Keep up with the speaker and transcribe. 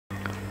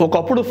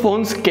ఒకప్పుడు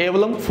ఫోన్స్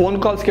కేవలం ఫోన్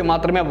కాల్స్కి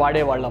మాత్రమే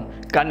వాడేవాళ్ళం.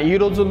 కానీ ఈ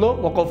రోజుల్లో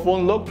ఒక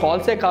ఫోన్లో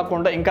కాల్సే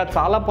కాకుండా ఇంకా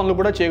చాలా పనులు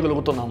కూడా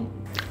చేయగలుగుతున్నాం.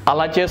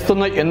 అలా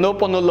చేస్తున్న ఎన్నో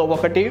పనుల్లో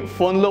ఒకటి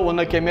ఫోన్లో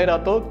ఉన్న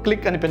కెమెరాతో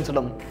క్లిక్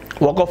అనిపించడం.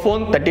 ఒక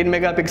ఫోన్ 13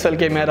 మెగాపిక్సెల్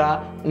కెమెరా,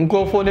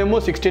 ఇంకో ఫోన్ ఏమో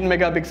 16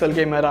 మెగాపిక్సెల్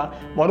కెమెరా,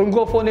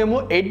 మరొక ఫోన్ ఏమో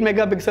 8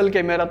 మెగాపిక్సెల్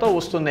కెమెరాతో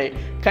వస్తున్నాయి.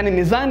 కానీ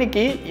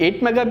నిజానికి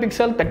 8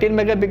 మెగాపిక్సెల్, 13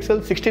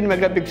 మెగాపిక్సెల్, 16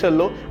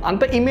 మెగాపిక్సెల్లో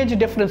అంత ఇమేజ్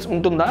డిఫరెన్స్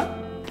ఉంటుందా?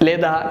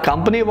 లేదా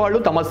కంపెనీ వాళ్ళు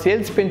తమ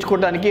సేల్స్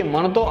పెంచుకోవడానికి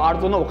మనతో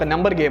ఆడుతున్న ఒక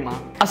నెంబర్ గేమా?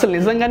 అసలు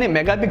నిజంగానే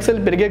మెగాపిక్సెల్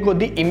పెరిగే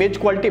కొద్దీ ఇమేజ్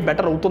క్వాలిటీ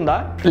బెటర్ అవుతుందా?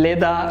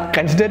 లేదా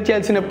కన్సిడర్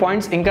చేయాల్సిన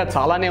పాయింట్స్ ఇంకా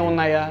చాలానే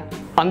ఉన్నాయా?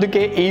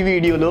 అందుకే ఈ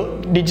వీడియోలో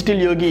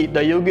digital Yogi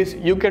the yogis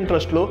you can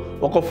ట్రస్ట్లో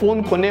ఒక ఫోన్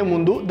కొనే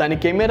ముందు దాని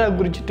కెమెరా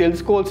గురించి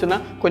తెలుసుకోవాల్సిన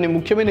కొన్ని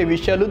ముఖ్యమైన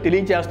విషయాలు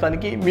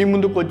తెలియజేయడానికి మీ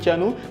ముందుకు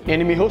వచ్చాను.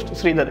 నేను మీ హోస్ట్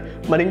శ్రీధర్.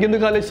 మరి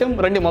ఇంకెందుకు ఆలస్యం,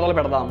 రండి మొదలు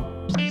పెడదాం.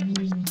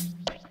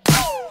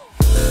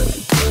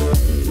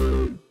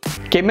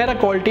 కెమెరా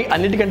క్వాలిటీ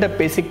అన్నిటికంటే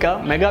బేసిక్గా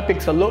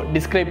మెగాపిక్సెల్లో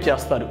డిస్క్రైబ్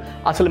చేస్తారు.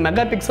 అసలు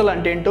మెగాపిక్సెల్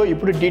అంటే ఏంటో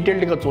ఇప్పుడు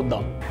డీటెయిల్డ్గా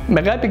చూద్దాం.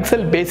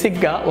 మెగాపిక్సెల్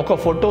బేసిక్గా ఒక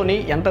ఫోటోని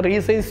ఎంత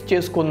రీసైజ్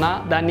చేసుకున్నా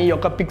దాని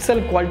యొక్క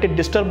పిక్సెల్ క్వాలిటీ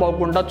డిస్టర్బ్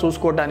అవ్వకుండా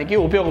చూసుకోవడానికి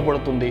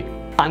ఉపయోగపడుతుంది.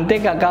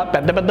 అంతేకాక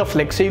పెద్ద పెద్ద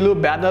ఫ్లెక్సీలు,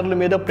 బ్యానర్ల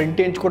మీద ప్రింట్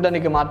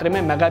చేయించుకోవడానికి మాత్రమే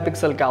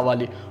మెగాపిక్సెల్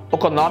కావాలి.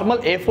 ఒక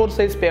నార్మల్ A4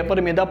 సైజ్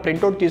పేపర్ మీద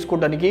ప్రింట్అవుట్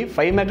తీసుకోవడానికి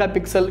 5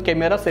 మెగాపిక్సెల్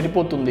కెమెరా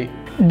సరిపోతుంది.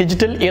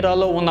 డిజిటల్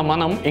ఏరాలో ఉన్న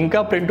మనం ఇంకా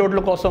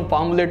ప్రింట్అవుట్ల కోసం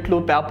పాంప్లెట్లు,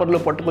 పేపర్లు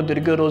పట్టుకు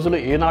తిరిగే రోజులు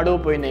ఏనాడో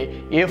పోయినాయి.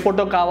 ఏ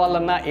ఫోటో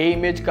కావాలన్నా, ఏ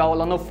ఇమేజ్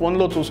కావాలన్నా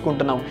ఫోన్లో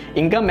చూసుకుంటున్నాం.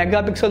 ఇంకా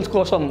మెగాపిక్సెల్స్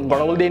కోసం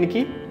గొడవలు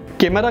దేనికి?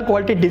 కెమెరా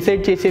క్వాలిటీ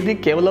డిసైడ్ చేసేది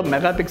కేవలం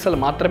మెగాపిక్సెల్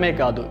మాత్రమే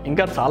కాదు,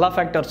 ఇంకా చాలా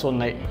ఫ్యాక్టర్స్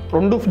ఉన్నాయి.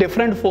 రెండు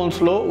డిఫరెంట్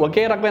ఫోన్స్లో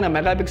ఒకే రకమైన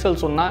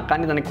మెగాపిక్సెల్స్ ఉన్నా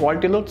కానీ దాని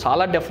క్వాలిటీలో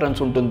చాలా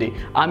డిఫరెన్స్ ఉంటుంది.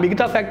 ఆ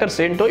మిగతా ఫ్యాక్టర్స్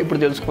ఏంటో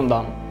ఇప్పుడు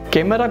తెలుసుకుందాం.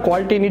 కెమెరా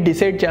క్వాలిటీని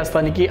డిసైడ్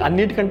చేస్తానికి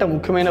అన్నిటికంటే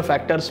ముఖ్యమైన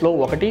ఫ్యాక్టర్స్లో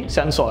ఒకటి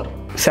సెన్సార్.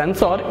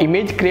 సెన్సార్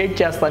ఇమేజ్ క్రియేట్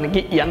చేస్తానికి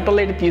ఎంత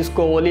లైట్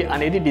తీసుకోవాలి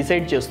అనేది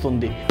డిసైడ్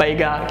చేస్తుంది.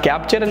 పైగా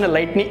క్యాప్చర్ అయిన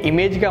లైట్ని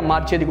ఇమేజ్గా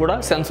మార్చేది కూడా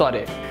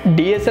సెన్సారే.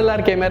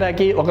 డిఎస్ఎల్ఆర్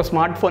కెమెరాకి ఒక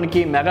స్మార్ట్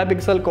ఫోన్కి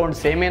మెగాపిక్సెల్ కౌంట్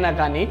సేమ్ అయినా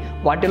కానీ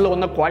వాటిల్లో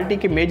ఉన్న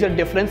క్వాలిటీకి మేజర్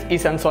డిఫరెన్స్ ఈ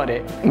సెన్సారే.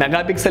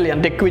 మెగాపిక్సెల్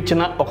ఎంత ఎక్కువ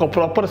ఇచ్చినా ఒక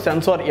ప్రాపర్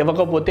సెన్సార్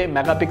ఇవ్వకపోతే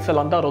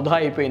మెగాపిక్సెల్ అంతా వృధా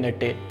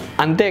అయిపోయినట్టే.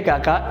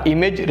 అంతేకాక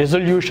image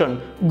resolution,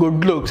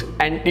 good looks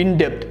and in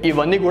depth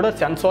ఇవన్నీ కూడా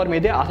సెన్సార్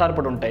మీదే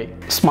ఆధారపడి ఉంటాయి.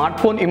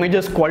 స్మార్ట్ ఫోన్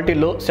ఇమేజెస్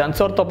క్వాలిటీలో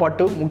సెన్సార్తో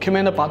పాటు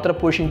ముఖ్యమైన పాత్ర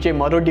పోషించే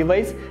మరో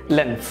డివైస్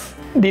లెన్స్.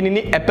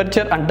 దీనిని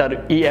ఎపర్చర్ అంటారు.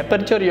 ఈ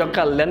ఎపర్చర్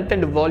యొక్క లెంత్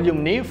అండ్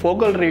వాల్యూమ్ని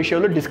ఫోకల్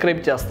రేషియోలో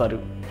డిస్క్రైబ్ చేస్తారు.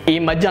 ఈ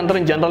మధ్య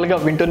అందరం జనరల్గా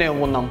వింటూనే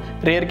ఉన్నాం,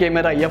 rear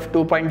camera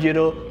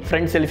f2.0,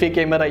 front selfie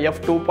camera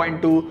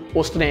f2.2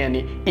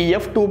 వస్తున్నాయని. ఈ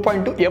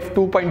f2.2,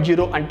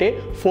 f2.0 అంటే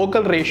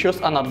ఫోకల్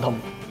రేషియోస్ అని అర్థం.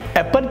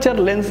 ఎపర్చర్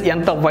లెన్స్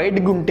ఎంత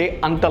వైడ్గా ఉంటే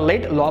అంత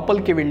లైట్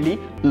లోపలికి వెళ్ళి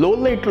లో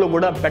లైట్లో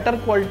కూడా బెటర్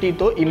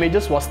క్వాలిటీతో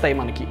ఇమేజెస్ వస్తాయి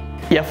మనకి.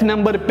 ఎఫ్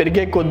నెంబర్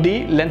పెరిగే కొద్దీ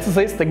లెన్స్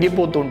సైజ్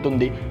తగ్గిపోతూ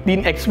ఉంటుంది.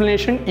 దీని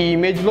ఎక్స్ప్లెనేషన్ ఈ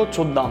ఇమేజ్లో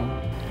చూద్దాం.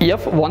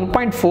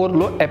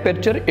 f1.4లో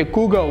ఎపర్చర్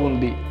ఎక్కువగా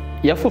ఉంది,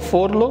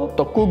 f4లో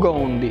తక్కువగా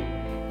ఉంది,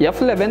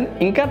 f11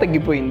 ఇంకా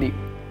తగ్గిపోయింది.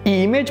 ఈ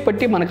ఇమేజ్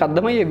బట్టి మనకు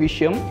అర్థమయ్యే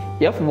విషయం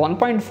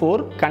f1.4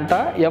 కంట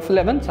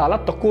f11 చాలా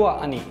తక్కువ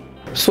అని.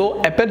 సో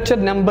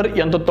ఎపర్చర్ నెంబర్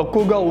ఎంత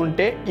తక్కువగా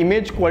ఉంటే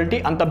ఇమేజ్ క్వాలిటీ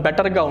అంత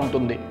బెటర్గా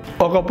ఉంటుంది.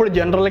 ఒకప్పుడు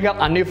జనరల్గా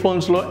అన్ని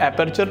ఫోన్స్లో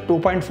ఎపర్చర్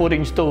 2.4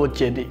 ఇంచ్తో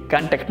వచ్చేది.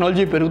 కానీ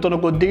టెక్నాలజీ పెరుగుతున్న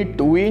కొద్దీ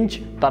 2 ఇంచ్,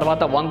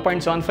 తర్వాత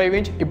 1.75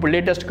 ఇంచ్, ఇప్పుడు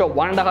లేటెస్ట్గా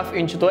 1.5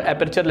 ఇంచ్తో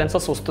ఎపర్చర్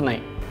లెన్సెస్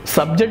వస్తున్నాయి.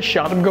 సబ్జెక్ట్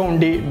షార్ప్గా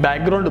ఉండి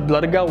బ్యాక్గ్రౌండ్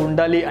బ్లర్గా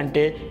ఉండాలి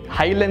అంటే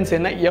హై లెన్స్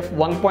అయినా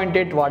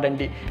f1.8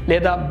 వాడండి.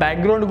 లేదా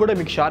బ్యాక్గ్రౌండ్ కూడా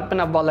మీకు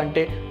షార్పెన్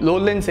అవ్వాలంటే లో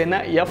లెన్స్ అయినా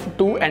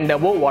f2 అండ్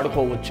అబోవ్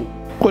వాడుకోవచ్చు.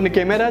 కొన్ని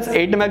కెమెరాస్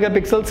 8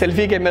 మెగాపిక్సెల్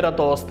సెల్ఫీ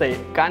కెమెరాతో వస్తాయి,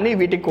 కానీ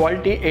వీటి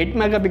క్వాలిటీ 8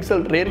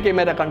 మెగాపిక్సెల్ రేర్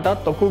కెమెరా కంటే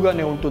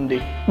తక్కువగానే ఉంటుంది.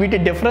 వీటి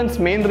డిఫరెన్స్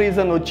మెయిన్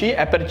రీజన్ వచ్చి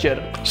ఎపర్చర్.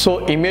 సో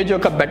ఇమేజ్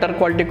యొక్క బెటర్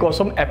క్వాలిటీ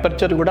కోసం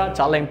ఎపర్చర్ కూడా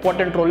చాలా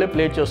ఇంపార్టెంట్ రోల్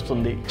ప్లే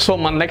చేస్తుంది. సో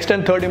మన next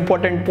and third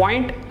important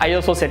point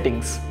ISO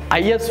settings.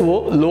 ISO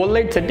లో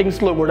లైట్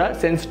సెట్టింగ్స్లో కూడా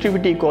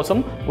సెన్సిటివిటీ కోసం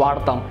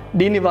వాడతాం.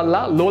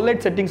 దీనివల్ల లో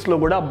లైట్ సెట్టింగ్స్లో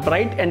కూడా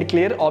బ్రైట్ అండ్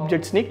క్లియర్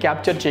ఆబ్జెక్ట్స్ని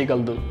క్యాప్చర్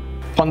చేయగలదు.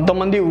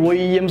 కొంతమంది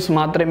OEMs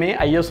మాత్రమే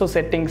ISO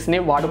సెట్టింగ్స్ని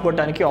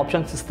వాడుకోవడానికి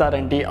ఆప్షన్స్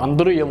ఇస్తారంటే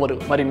అందరూ ఎవరు?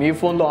 మరి మీ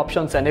ఫోన్లో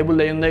ఆప్షన్స్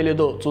ఎనేబుల్ అయ్యిందో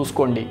లేదో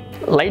చూసుకోండి.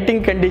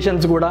 లైటింగ్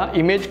కండిషన్స్ కూడా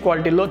ఇమేజ్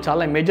క్వాలిటీలో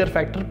చాలా మేజర్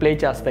ఫ్యాక్టర్ ప్లే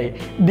చేస్తాయి.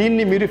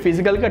 దీన్ని మీరు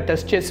ఫిజికల్గా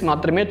టెస్ట్ చేసి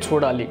మాత్రమే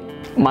చూడాలి.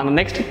 మన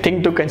next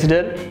thing to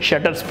consider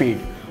shutter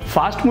speed.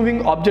 Fast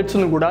moving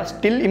ఆబ్జెక్ట్స్ను కూడా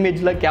స్టిల్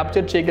ఇమేజ్లో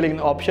క్యాప్చర్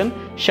చేయగలిగిన ఆప్షన్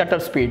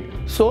షటర్ స్పీడ్.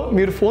 సో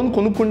మీరు ఫోన్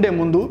కొనుక్కుండే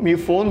ముందు మీ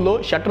ఫోన్లో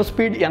షటర్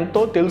స్పీడ్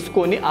ఎంతో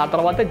తెలుసుకొని ఆ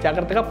తర్వాత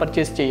జాగ్రత్తగా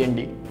పర్చేస్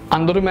చేయండి.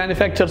 అందరూ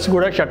మ్యానుఫ్యాక్చర్స్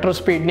కూడా షటర్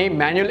స్పీడ్ని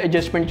మాన్యువల్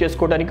అడ్జస్ట్మెంట్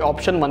చేసుకోవడానికి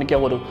ఆప్షన్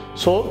మనకెవరు.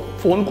 సో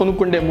ఫోన్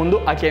కొనుక్కుండే ముందు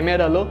ఆ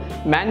కెమెరాలో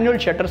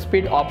మాన్యువల్ షటర్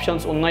స్పీడ్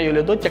ఆప్షన్స్ ఉన్నాయో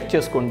లేదో చెక్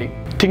చేసుకోండి.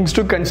 థింగ్స్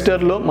టు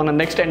కన్సిడర్లో మన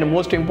next and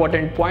most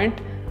important point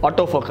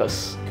auto focus.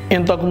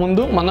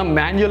 ఇంతకుముందు మనం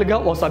మాన్యువల్గా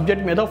ఓ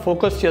సబ్జెక్ట్ మీద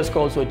ఫోకస్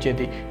చేసుకోవాల్సి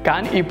వచ్చేది,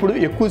 కానీ ఇప్పుడు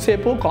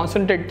ఎక్కువసేపు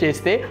కాన్సన్ట్రేట్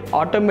చేస్తే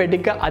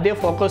ఆటోమేటిక్గా అదే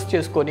ఫోకస్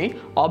చేసుకొని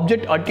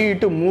ఆబ్జెక్ట్ అటు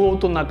ఇటు మూవ్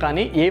అవుతున్నా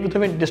కానీ ఏ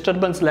విధమైన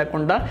డిస్టర్బెన్స్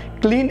లేకుండా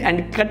క్లీన్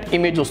అండ్ కట్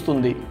ఇమేజ్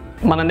వస్తుంది.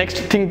 మన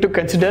next thing to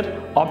consider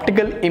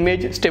optical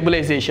image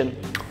stabilisation.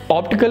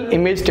 Optical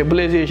image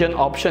stabilisation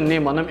ఆప్షన్ని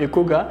మనం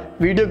ఎక్కువగా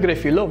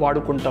వీడియోగ్రఫీలో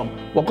వాడుకుంటాం.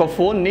 ఒక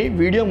ఫోన్ని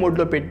వీడియో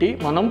మోడ్లో పెట్టి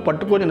మనం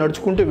పట్టుకొని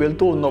నడుచుకుంటూ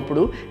వెళ్తూ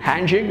ఉన్నప్పుడు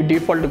హ్యాండ్ షేక్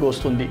డిఫాల్ట్గా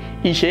వస్తుంది.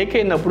 ఈ షేక్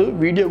అయినప్పుడు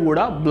వీడియో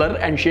కూడా బ్లర్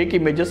అండ్ షేక్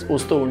ఇమేజెస్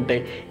వస్తూ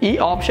ఉంటాయి. ఈ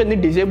ఆప్షన్ని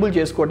డిజేబుల్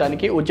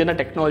చేసుకోవడానికి వచ్చిన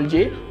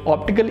technology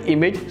optical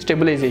image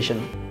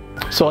stabilisation.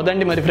 So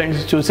అదండి మరి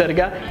ఫ్రెండ్స్,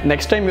 చూసారుగా.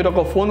 నెక్స్ట్ టైం మీరు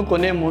ఒక ఫోన్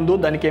కొనే ముందు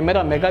దాని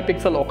కెమెరా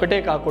మెగాపిక్సెల్ ఒకటే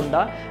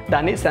కాకుండా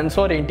దాని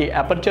సెన్సార్ ఏంటి,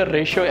 అపర్చర్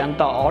రేషియో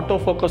ఎంత, ఆటో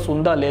ఫోకస్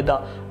ఉందా లేదా,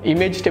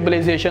 ఇమేజ్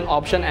స్టెబిలైజేషన్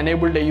ఆప్షన్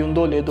ఎనేబుల్డ్ అయ్యి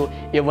ఉందో లేదో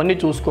ఇవన్నీ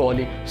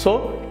చూసుకోవాలి. So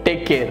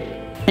take care.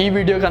 ఈ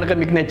వీడియో కనుక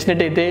మీకు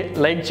నచ్చినట్టయితే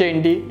లైక్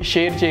చేయండి,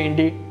 షేర్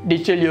చేయండి,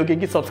 డిజిటల్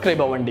యోగికి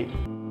సబ్స్క్రైబ్ అవ్వండి.